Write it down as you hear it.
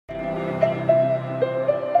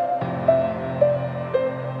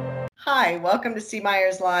Hi, welcome to C.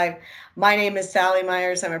 Myers Live. My name is Sally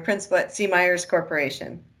Myers. I'm a principal at C. Myers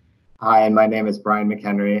Corporation. Hi, my name is Brian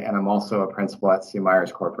McHenry, and I'm also a principal at C.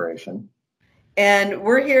 Myers Corporation. And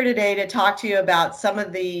we're here today to talk to you about some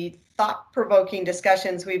of the thought-provoking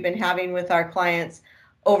discussions we've been having with our clients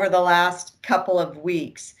over the last couple of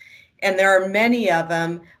weeks. And there are many of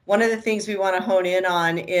them. One of the things we want to hone in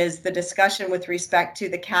on is the discussion with respect to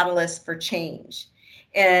the catalyst for change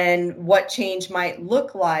and what change might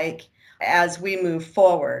look like as we move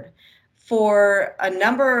forward. For a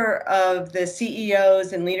number of the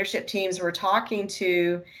CEOs and leadership teams we're talking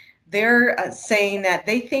to, they're saying that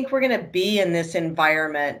they think we're going to be in this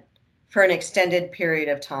environment for an extended period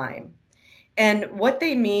of time. And what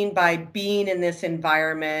they mean by being in this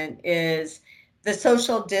environment is the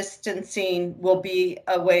social distancing will be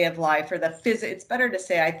a way of life, or it's better to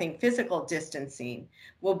say, I think, physical distancing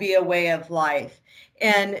will be a way of life.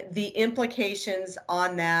 And the implications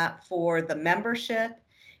on that for the membership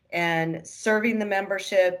and serving the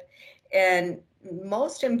membership, and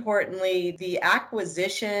most importantly, the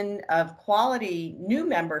acquisition of quality new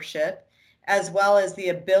membership, as well as the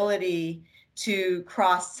ability to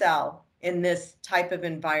cross-sell in this type of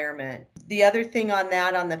environment. The other thing on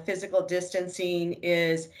that, on the physical distancing,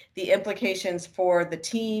 is the implications for the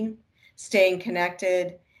team, staying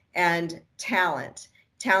connected, and talent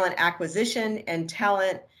acquisition and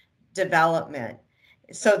talent development.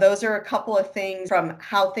 So those are a couple of things from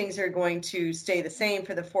how things are going to stay the same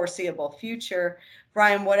for the foreseeable future.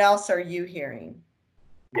 Brian, what else are you hearing?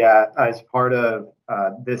 Yeah, as part of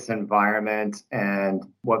this environment, and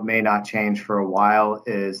what may not change for a while,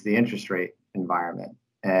 is the interest rate environment.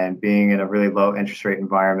 And being in a really low interest rate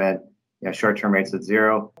environment, short-term rates at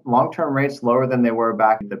zero, long-term rates lower than they were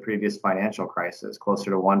back in the previous financial crisis,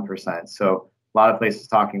 closer to 1%. So a lot of places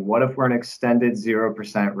talking, what if we're in an extended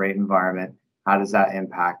 0% rate environment? How does that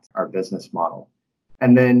impact our business model?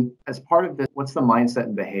 And then as part of this, what's the mindset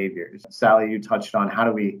and behaviors? Sally, you touched on, how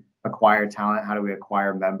do we acquire talent? How do we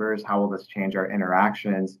acquire members? How will this change our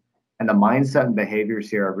interactions? And the mindset and behaviors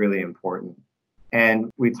here are really important. And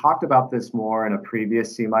we talked about this more in a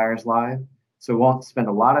previous C. Myers Live, so we won't spend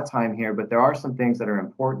a lot of time here, but there are some things that are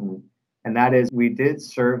important. And that is, we did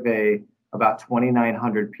survey about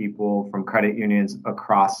 2,900 people from credit unions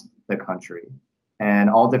across the country, and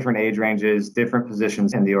all different age ranges, different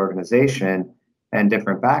positions in the organization, and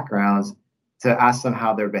different backgrounds, to ask them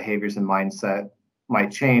how their behaviors and mindset might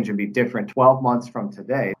change and be different 12 months from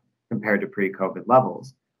today compared to pre-COVID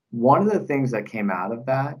levels. One of the things that came out of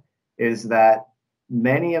that is that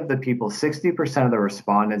many of the people, 60% of the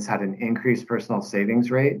respondents, had an increased personal savings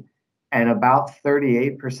rate, and about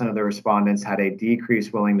 38% of the respondents had a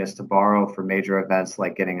decreased willingness to borrow for major events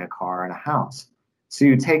like getting a car and a house. So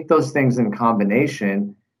you take those things in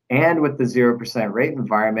combination and with the 0% rate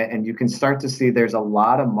environment, and you can start to see there's a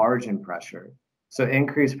lot of margin pressure. So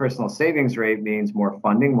increased personal savings rate means more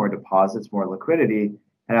funding, more deposits, more liquidity.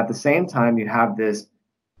 And at the same time, you have this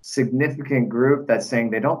significant group that's saying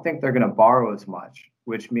they don't think they're going to borrow as much,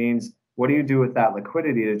 which means, what do you do with that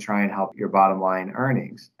liquidity to try and help your bottom line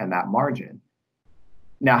earnings and that margin?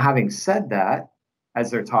 Now, having said that,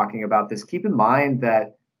 as they're talking about this, keep in mind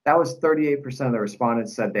that was 38% of the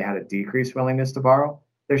respondents said they had a decreased willingness to borrow.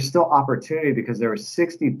 There's still opportunity, because there were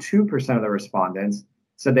 62% of the respondents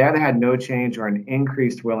said they either had no change or an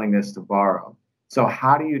increased willingness to borrow. So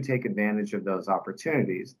how do you take advantage of those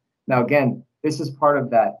opportunities? Now, again, this is part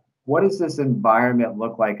of that. What does this environment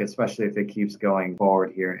look like, especially if it keeps going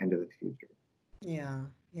forward here into the future?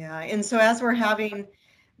 Yeah. And so as we're having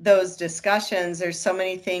those discussions, there's so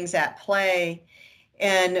many things at play.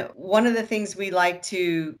 And one of the things we like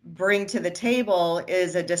to bring to the table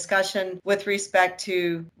is a discussion with respect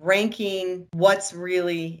to ranking what's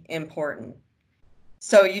really important.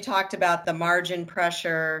 So you talked about the margin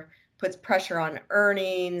pressure puts pressure on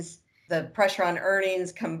earnings, the pressure on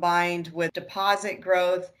earnings combined with deposit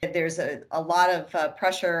growth. There's a lot of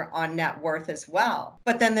pressure on net worth as well.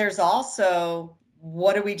 But then there's also,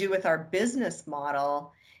 what do we do with our business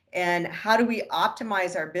model? And how do we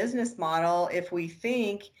optimize our business model if we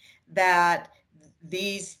think that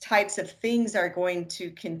these types of things are going to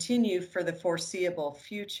continue for the foreseeable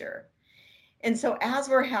future? And so as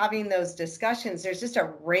we're having those discussions, there's just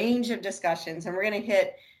a range of discussions, and we're going to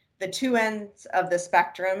hit the two ends of the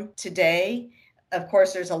spectrum today. Of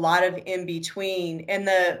course, there's a lot of in between. And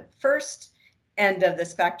the first end of the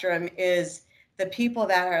spectrum is the people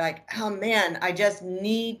that are like, oh man, I just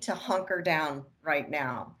need to hunker down right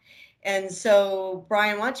now. And so,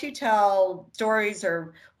 Brian, why don't you tell stories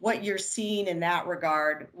or what you're seeing in that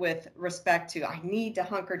regard with respect to, I need to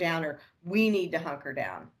hunker down, or we need to hunker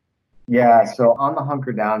down? Yeah, so on the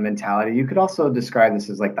hunker down mentality, you could also describe this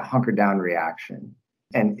as like the hunker down reaction.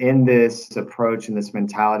 And in this approach and this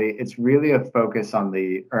mentality, it's really a focus on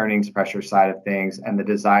the earnings pressure side of things and the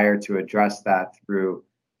desire to address that through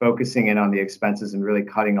focusing in on the expenses and really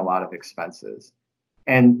cutting a lot of expenses.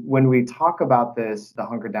 And when we talk about this, the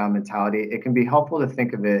hunker down mentality, it can be helpful to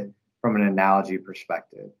think of it from an analogy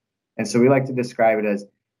perspective. And so we like to describe it as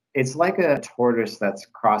it's like a tortoise that's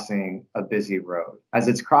crossing a busy road. As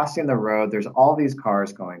it's crossing the road, there's all these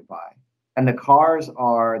cars going by. And the cars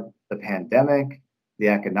are the pandemic, the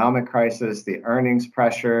economic crisis, the earnings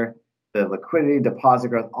pressure, the liquidity, deposit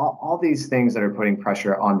growth, all these things that are putting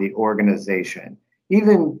pressure on the organization.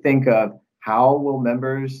 Even think of how will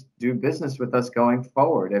members do business with us going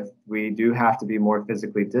forward if we do have to be more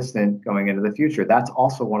physically distant going into the future? That's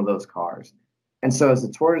also one of those cars. And so as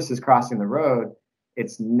the tortoise is crossing the road,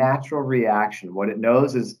 its natural reaction, what it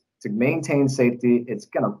knows is to maintain safety, it's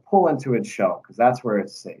going to pull into its shell because that's where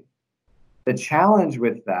it's safe. The challenge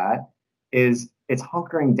with that is it's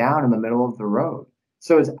hunkering down in the middle of the road.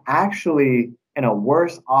 So it's actually in a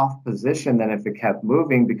worse off position than if it kept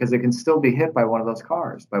moving because it can still be hit by one of those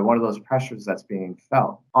cars, by one of those pressures that's being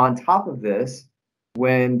felt. On top of this,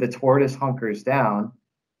 when the tortoise hunkers down,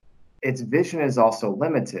 its vision is also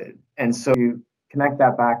limited. And so you connect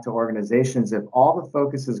that back to organizations. If all the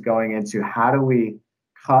focus is going into how do we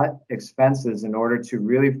cut expenses in order to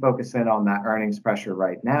really focus in on that earnings pressure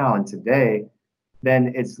right now and today,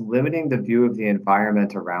 then it's limiting the view of the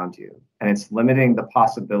environment around you. And it's limiting the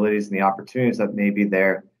possibilities and the opportunities that may be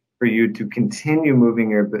there for you to continue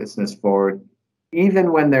moving your business forward,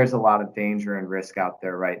 even when there's a lot of danger and risk out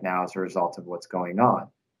there right now as a result of what's going on.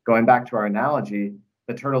 Going back to our analogy,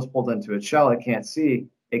 the turtle's pulled into its shell, it can't see.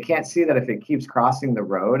 It can't see that if it keeps crossing the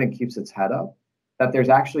road and keeps its head up, that there's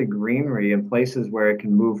actually greenery in places where it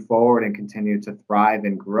can move forward and continue to thrive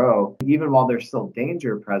and grow, even while there's still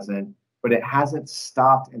danger present, but it hasn't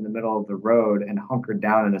stopped in the middle of the road and hunkered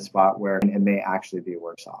down in a spot where it may actually be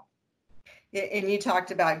worse off. And you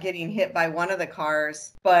talked about getting hit by one of the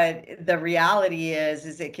cars, but the reality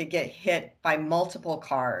is it could get hit by multiple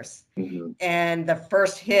cars. Mm-hmm. And the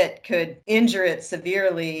first hit could injure it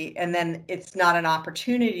severely, and then it's not an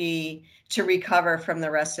opportunity to recover from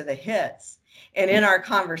the rest of the hits. And in our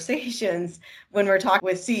conversations, when we're talking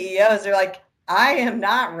with CEOs, they're like, I am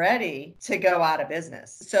not ready to go out of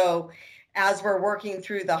business. So as we're working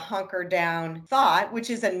through the hunker down thought, which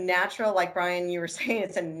is a natural, like Brian, you were saying,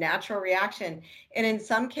 it's a natural reaction. And in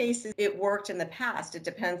some cases, it worked in the past. It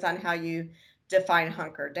depends on how you define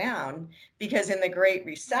hunker down, because in the Great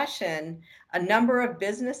Recession, a number of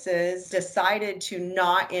businesses decided to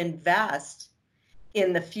not invest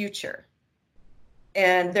in the future.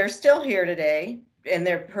 And they're still here today, and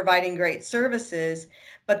they're providing great services,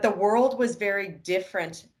 but the world was very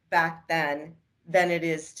different back then than it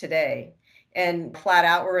is today. And flat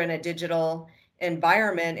out, we're in a digital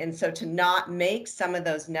environment. And so to not make some of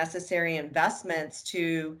those necessary investments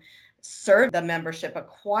to serve the membership,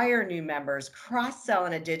 acquire new members, cross-sell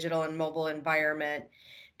in a digital and mobile environment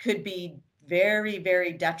could be very,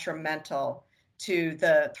 very detrimental to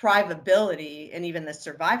the thrivability and even the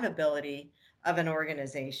survivability of an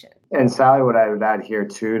organization. And Sally, what I would add here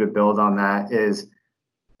too, to build on that, is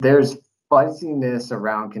there's fuzziness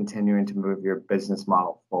around continuing to move your business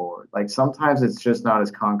model forward. Like sometimes it's just not as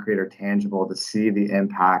concrete or tangible to see the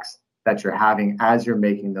impacts that you're having as you're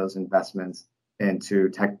making those investments into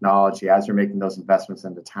technology, as you're making those investments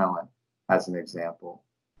into talent, as an example.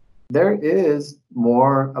 There is a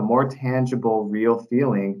more tangible, real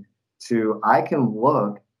feeling to I can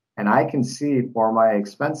look and I can see for my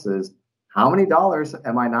expenses, how many dollars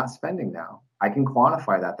am I not spending now? I can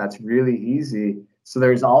quantify that. That's really easy. So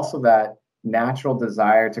there's also that natural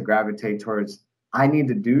desire to gravitate towards, I need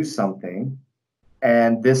to do something.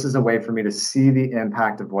 And this is a way for me to see the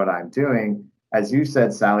impact of what I'm doing. As you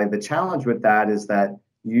said, Sally, the challenge with that is that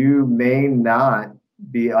you may not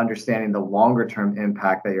be understanding the longer term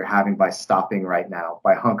impact that you're having by stopping right now,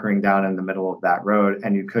 by hunkering down in the middle of that road.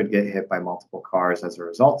 And you could get hit by multiple cars as a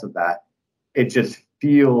result of that. It just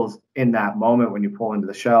feels in that moment when you pull into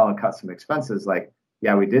the shell and cut some expenses like,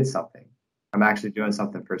 yeah, we did something. I'm actually doing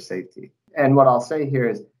something for safety. And what I'll say here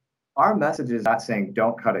is our message is not saying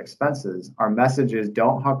don't cut expenses. Our message is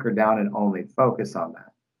don't hunker down and only focus on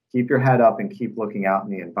that. Keep your head up and keep looking out in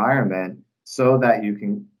the environment so that you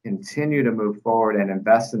can continue to move forward and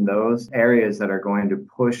invest in those areas that are going to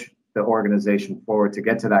push the organization forward to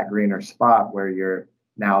get to that greener spot where you're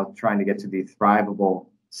now trying to get to the thrivable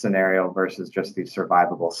scenario versus just the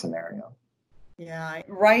survivable scenario. Yeah,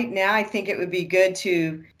 right now I think it would be good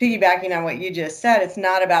to, piggybacking on what you just said, it's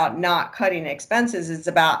not about not cutting expenses, it's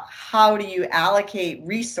about how do you allocate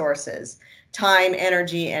resources, time,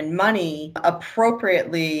 energy, and money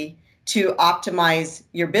appropriately to optimize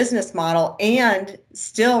your business model and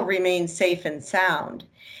still remain safe and sound.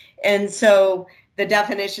 And so the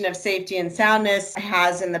definition of safety and soundness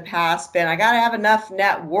has in the past been, I got to have enough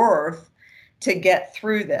net worth to get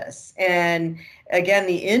through this. And again,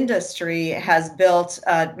 the industry has built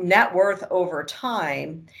net worth over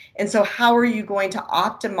time. And so how are you going to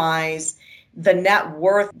optimize the net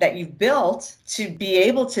worth that you've built to be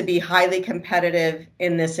able to be highly competitive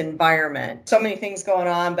in this environment? So many things going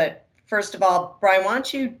on, but first of all, Brian, why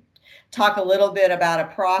don't you talk a little bit about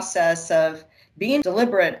a process of being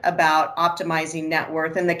deliberate about optimizing net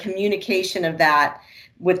worth and the communication of that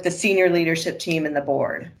with the senior leadership team and the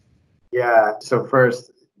board? Yeah. So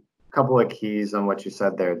first, a couple of keys on what you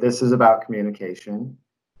said there. This is about communication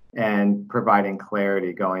and providing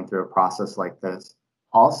clarity going through a process like this.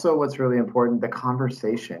 Also, what's really important, the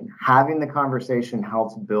conversation. Having the conversation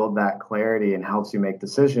helps build that clarity and helps you make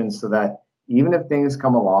decisions so that even if things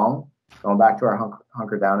come along, going back to our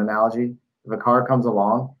hunker down analogy, if a car comes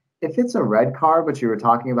along, if it's a red car, but you were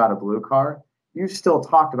talking about a blue car, you still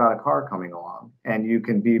talked about a car coming along and you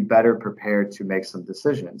can be better prepared to make some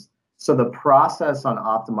decisions. So the process on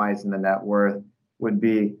optimizing the net worth would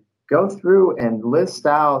be go through and list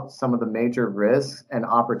out some of the major risks and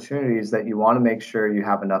opportunities that you want to make sure you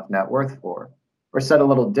have enough net worth for. Or said a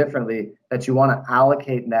little differently, that you want to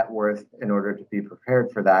allocate net worth in order to be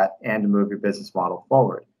prepared for that and to move your business model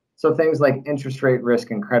forward. So things like interest rate risk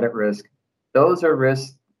and credit risk, those are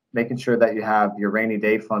risks. Making sure that you have your rainy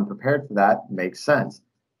day fund prepared for that makes sense.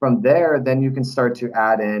 From there, then you can start to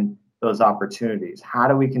add in those opportunities. How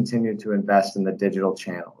do we continue to invest in the digital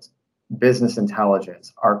channels, business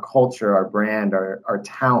intelligence, our culture, our brand, our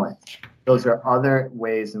talent? Those are other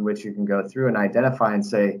ways in which you can go through and identify and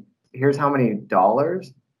say, here's how many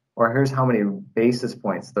dollars, or here's how many basis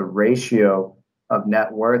points, the ratio of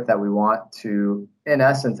net worth that we want to, in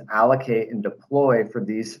essence, allocate and deploy for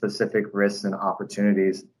these specific risks and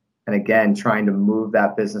opportunities. And again, trying to move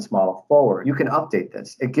that business model forward. You can update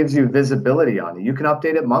this. It gives you visibility on it. You can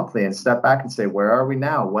update it monthly and step back and say, where are we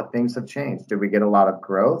now? What things have changed? Did we get a lot of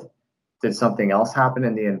growth? Did something else happen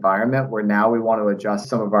in the environment where now we want to adjust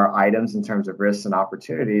some of our items in terms of risks and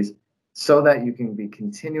opportunities so that you can be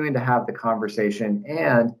continuing to have the conversation?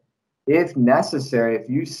 And if necessary, if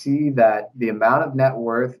you see that the amount of net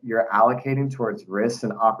worth you're allocating towards risks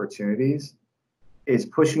and opportunities is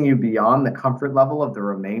pushing you beyond the comfort level of the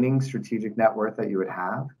remaining strategic net worth that you would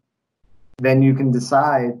have, then you can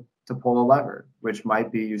decide to pull a lever, which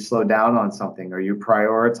might be you slow down on something or you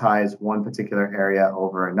prioritize one particular area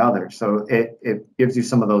over another. So it gives you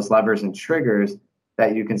some of those levers and triggers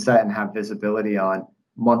that you can set and have visibility on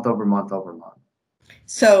month over month over month.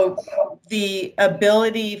 So the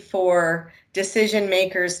ability for decision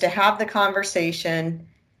makers to have the conversation,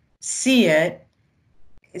 see it,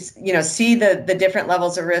 see the different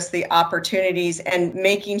levels of risk, the opportunities, and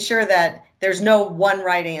making sure that there's no one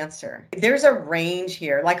right answer. There's a range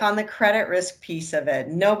here, like on the credit risk piece of it.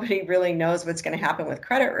 Nobody really knows what's going to happen with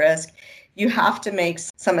credit risk. You have to make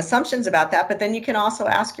some assumptions about that, but then you can also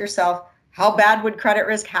ask yourself, how bad would credit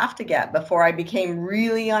risk have to get before I became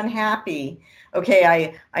really unhappy?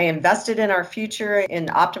 Okay, I invested in our future, in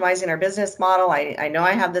optimizing our business model. I know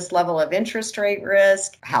I have this level of interest rate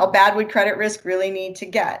risk. How bad would credit risk really need to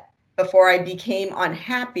get before I became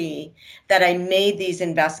unhappy that I made these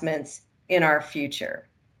investments in our future?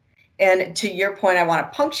 And to your point, I want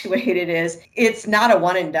to punctuate it is, it's not a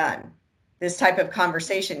one and done. This type of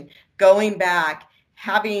conversation, going back,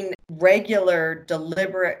 having regular,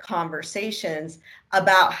 deliberate conversations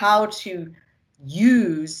about how to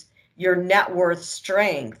use your net worth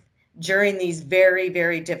strength during these very,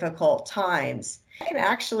 very difficult times can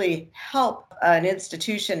actually help an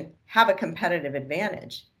institution have a competitive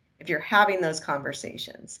advantage if you're having those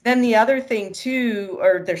conversations. Then the other thing too,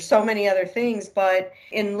 or there's so many other things, but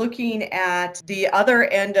in looking at the other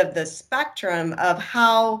end of the spectrum of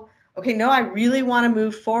how, okay, no, I really want to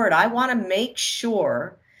move forward. I want to make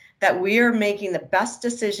sure that we are making the best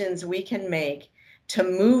decisions we can make to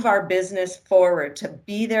move our business forward, to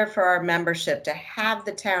be there for our membership, to have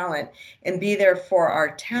the talent and be there for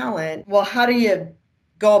our talent. Well, how do you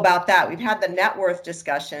go about that? We've had the net worth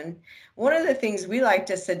discussion. One of the things we like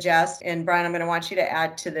to suggest, and Brian, I'm going to want you to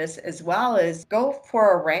add to this as well, is go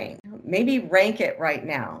for a rank. Maybe rank it right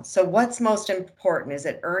now. So what's most important? Is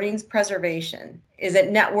it earnings preservation? Is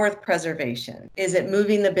it net worth preservation? Is it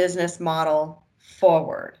moving the business model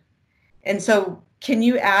forward? And so can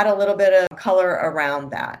you add a little bit of color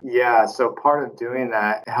around that? Yeah, so part of doing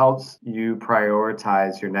that helps you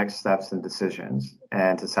prioritize your next steps and decisions.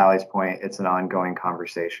 And to Sally's point, it's an ongoing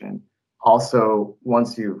conversation. Also,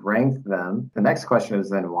 once you've ranked them, the next question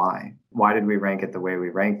is then why? Why did we rank it the way we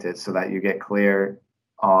ranked it? So that you get clear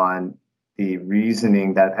on the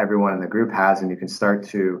reasoning that everyone in the group has, and you can start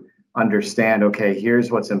to understand, okay,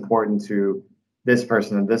 here's what's important to this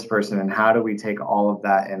person, and how do we take all of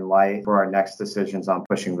that in light for our next decisions on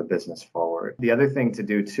pushing the business forward. The other thing to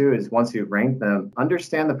do too is once you've ranked them,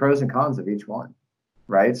 understand the pros and cons of each one,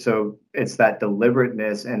 right? So it's that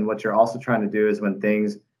deliberateness. And what you're also trying to do is when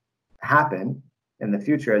things happen in the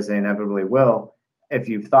future, as they inevitably will, if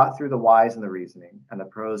you've thought through the whys and the reasoning and the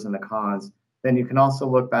pros and the cons, then you can also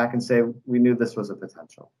look back and say, we knew this was a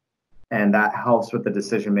potential. And that helps with the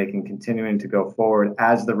decision making continuing to go forward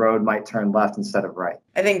as the road might turn left instead of right.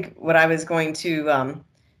 I think what I was going to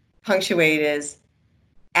punctuate is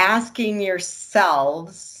asking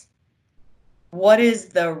yourselves, what is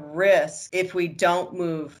the risk if we don't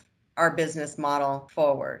move our business model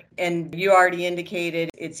forward? And you already indicated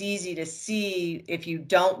it's easy to see if you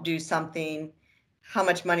don't do something, how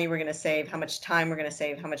much money we're going to save, how much time we're going to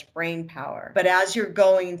save, how much brain power. But as you're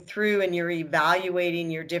going through and you're evaluating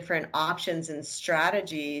your different options and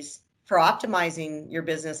strategies for optimizing your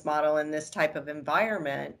business model in this type of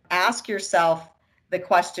environment, ask yourself the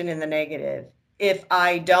question in the negative. If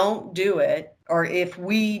I don't do it, or if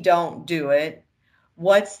we don't do it,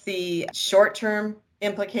 what's the short-term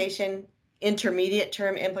implication, intermediate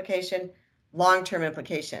term implication, long-term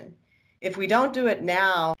implication? If we don't do it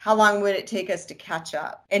now, how long would it take us to catch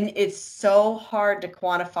up? And it's so hard to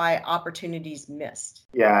quantify opportunities missed.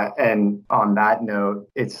 Yeah. And on that note,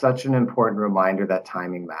 it's such an important reminder that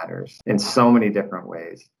timing matters in so many different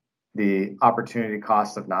ways. The opportunity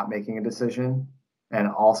cost of not making a decision. And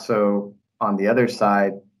also on the other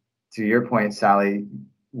side, to your point, Sally,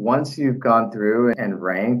 once you've gone through and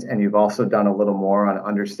ranked, and you've also done a little more on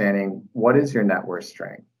understanding what is your net worth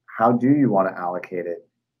strength, how do you want to allocate it?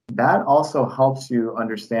 That also helps you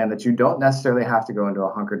understand that you don't necessarily have to go into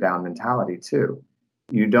a hunker down mentality too.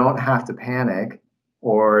 You don't have to panic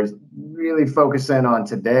or really focus in on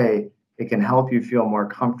today. It can help you feel more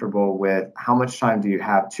comfortable with how much time do you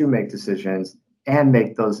have to make decisions and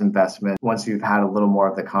make those investments once you've had a little more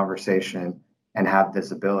of the conversation and have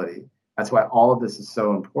visibility. That's why all of this is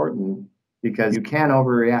so important, because you can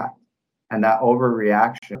overreact. And that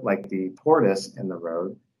overreaction, like the tortoise in the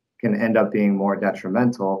road, can end up being more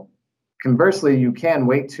detrimental. Conversely, you can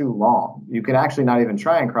wait too long. You can actually not even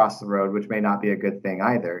try and cross the road, which may not be a good thing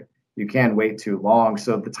either. You can wait too long.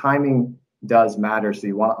 So the timing does matter. So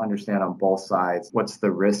you want to understand on both sides what's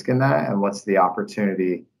the risk in that and what's the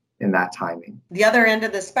opportunity in that timing. The other end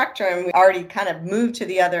of the spectrum, we already kind of moved to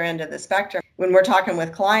the other end of the spectrum. When we're talking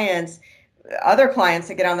with clients, other clients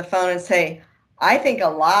that get on the phone and say, I think a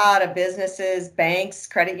lot of businesses, banks,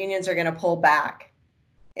 credit unions are going to pull back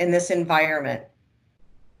in this environment.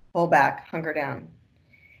 Pull back, hunker down.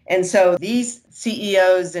 And so these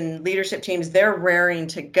CEOs and leadership teams, they're raring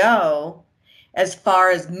to go as far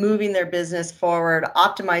as moving their business forward,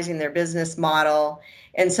 optimizing their business model.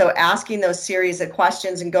 And so asking those series of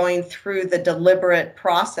questions and going through the deliberate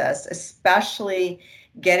process, especially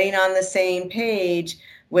getting on the same page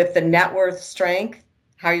with the net worth strength,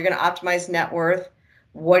 how you're going to optimize net worth,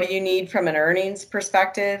 what do you need from an earnings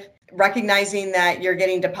perspective, recognizing that you're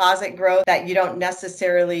getting deposit growth that you don't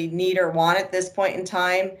necessarily need or want at this point in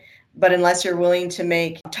time, but unless you're willing to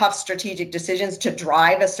make tough strategic decisions to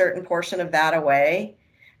drive a certain portion of that away,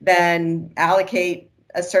 then allocate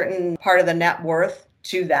a certain part of the net worth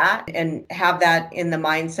to that and have that in the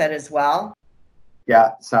mindset as well.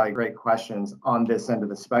 Yeah, Sally, great questions. On this end of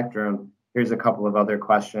the spectrum, here's a couple of other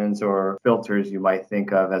questions or filters you might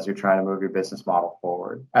think of as you're trying to move your business model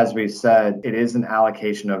forward. As we said, it is an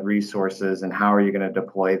allocation of resources and how are you going to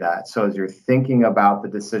deploy that? So as you're thinking about the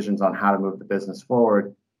decisions on how to move the business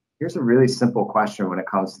forward, here's a really simple question when it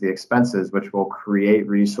comes to the expenses, which will create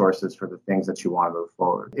resources for the things that you want to move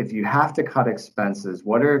forward. If you have to cut expenses,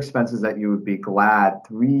 what are expenses that you would be glad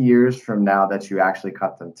 3 years from now that you actually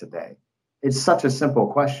cut them today? It's such a simple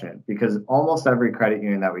question because almost every credit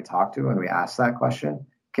union that we talk to when we ask that question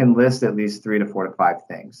can list at least 3 to 4 to 5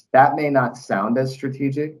 things. That may not sound as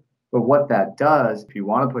strategic, but what that does, if you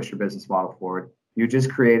want to push your business model forward, you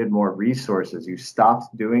just created more resources. You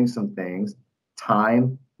stopped doing some things,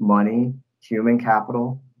 time, money, human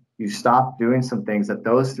capital. You stopped doing some things that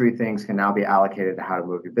those 3 things can now be allocated to how to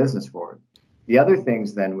move your business forward. The other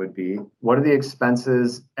things then would be, what are the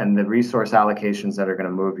expenses and the resource allocations that are going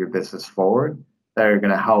to move your business forward, that are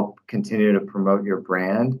going to help continue to promote your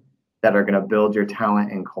brand that are going to build your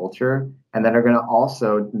talent and culture, and that are going to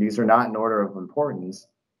also, these are not in order of importance,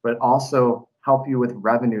 but also help you with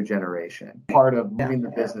revenue generation. Part of moving the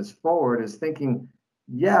business forward is thinking,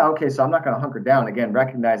 yeah, okay, so I'm not going to hunker down. Again,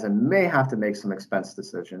 recognize I may have to make some expense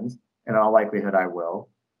decisions, and in all likelihood I will.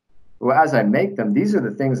 Well, as I make them, these are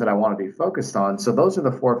the things that I want to be focused on. So those are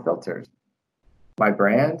the 4 filters: my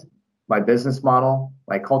brand, my business model,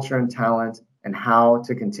 my culture and talent, and how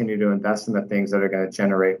to continue to invest in the things that are going to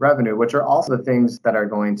generate revenue, which are also the things that are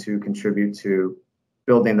going to contribute to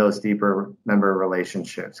building those deeper member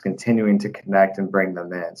relationships, continuing to connect and bring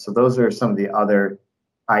them in. So those are some of the other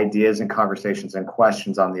ideas and conversations and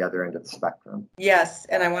questions on the other end of the spectrum. Yes,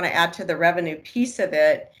 and I want to add to the revenue piece of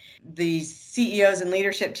it, the CEOs and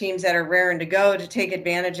leadership teams that are raring to go to take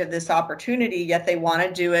advantage of this opportunity, yet they want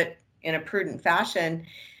to do it in a prudent fashion,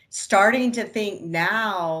 starting to think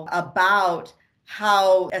now about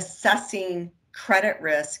how assessing credit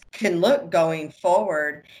risk can look going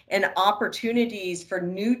forward and opportunities for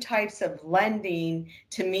new types of lending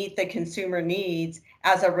to meet the consumer needs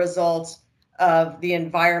as a result of the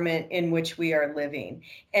environment in which we are living,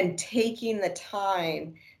 and taking the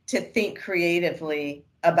time to think creatively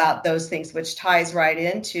about those things, which ties right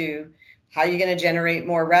into how are you going to generate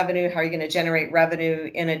more revenue? How are you going to generate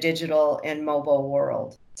revenue in a digital and mobile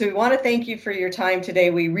world? So we want to thank you for your time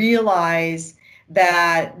today. We realize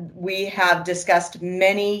that we have discussed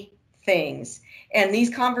many things, and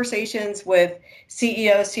these conversations with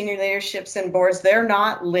CEOs, senior leaderships, and boards, they're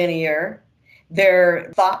not linear.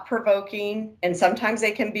 They're thought-provoking, and sometimes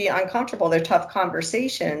they can be uncomfortable. They're tough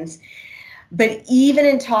conversations. But even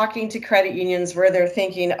in talking to credit unions where they're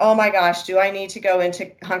thinking, oh my gosh, do I need to go into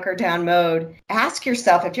hunker down mode? Ask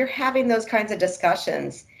yourself, if you're having those kinds of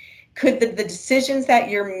discussions, could the decisions that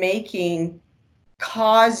you're making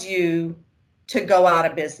cause you to go out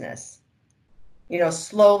of business?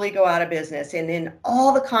 Slowly go out of business. And in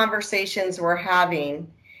all the conversations we're having,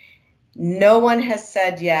 no one has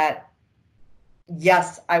said yet,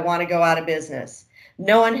 yes, I want to go out of business.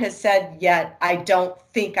 No one has said yet, I don't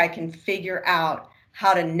think I can figure out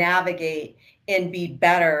how to navigate and be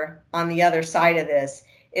better on the other side of this.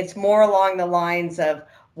 It's more along the lines of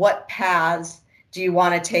what paths do you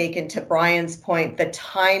want to take? And to Brian's point, the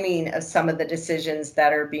timing of some of the decisions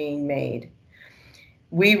that are being made.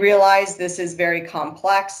 We realize this is very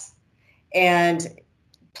complex, and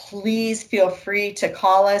please feel free to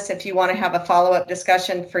call us if you want to have a follow-up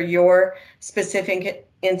discussion for your specific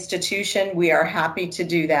institution. We are happy to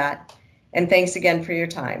do that. And thanks again for your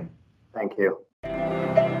time. Thank you.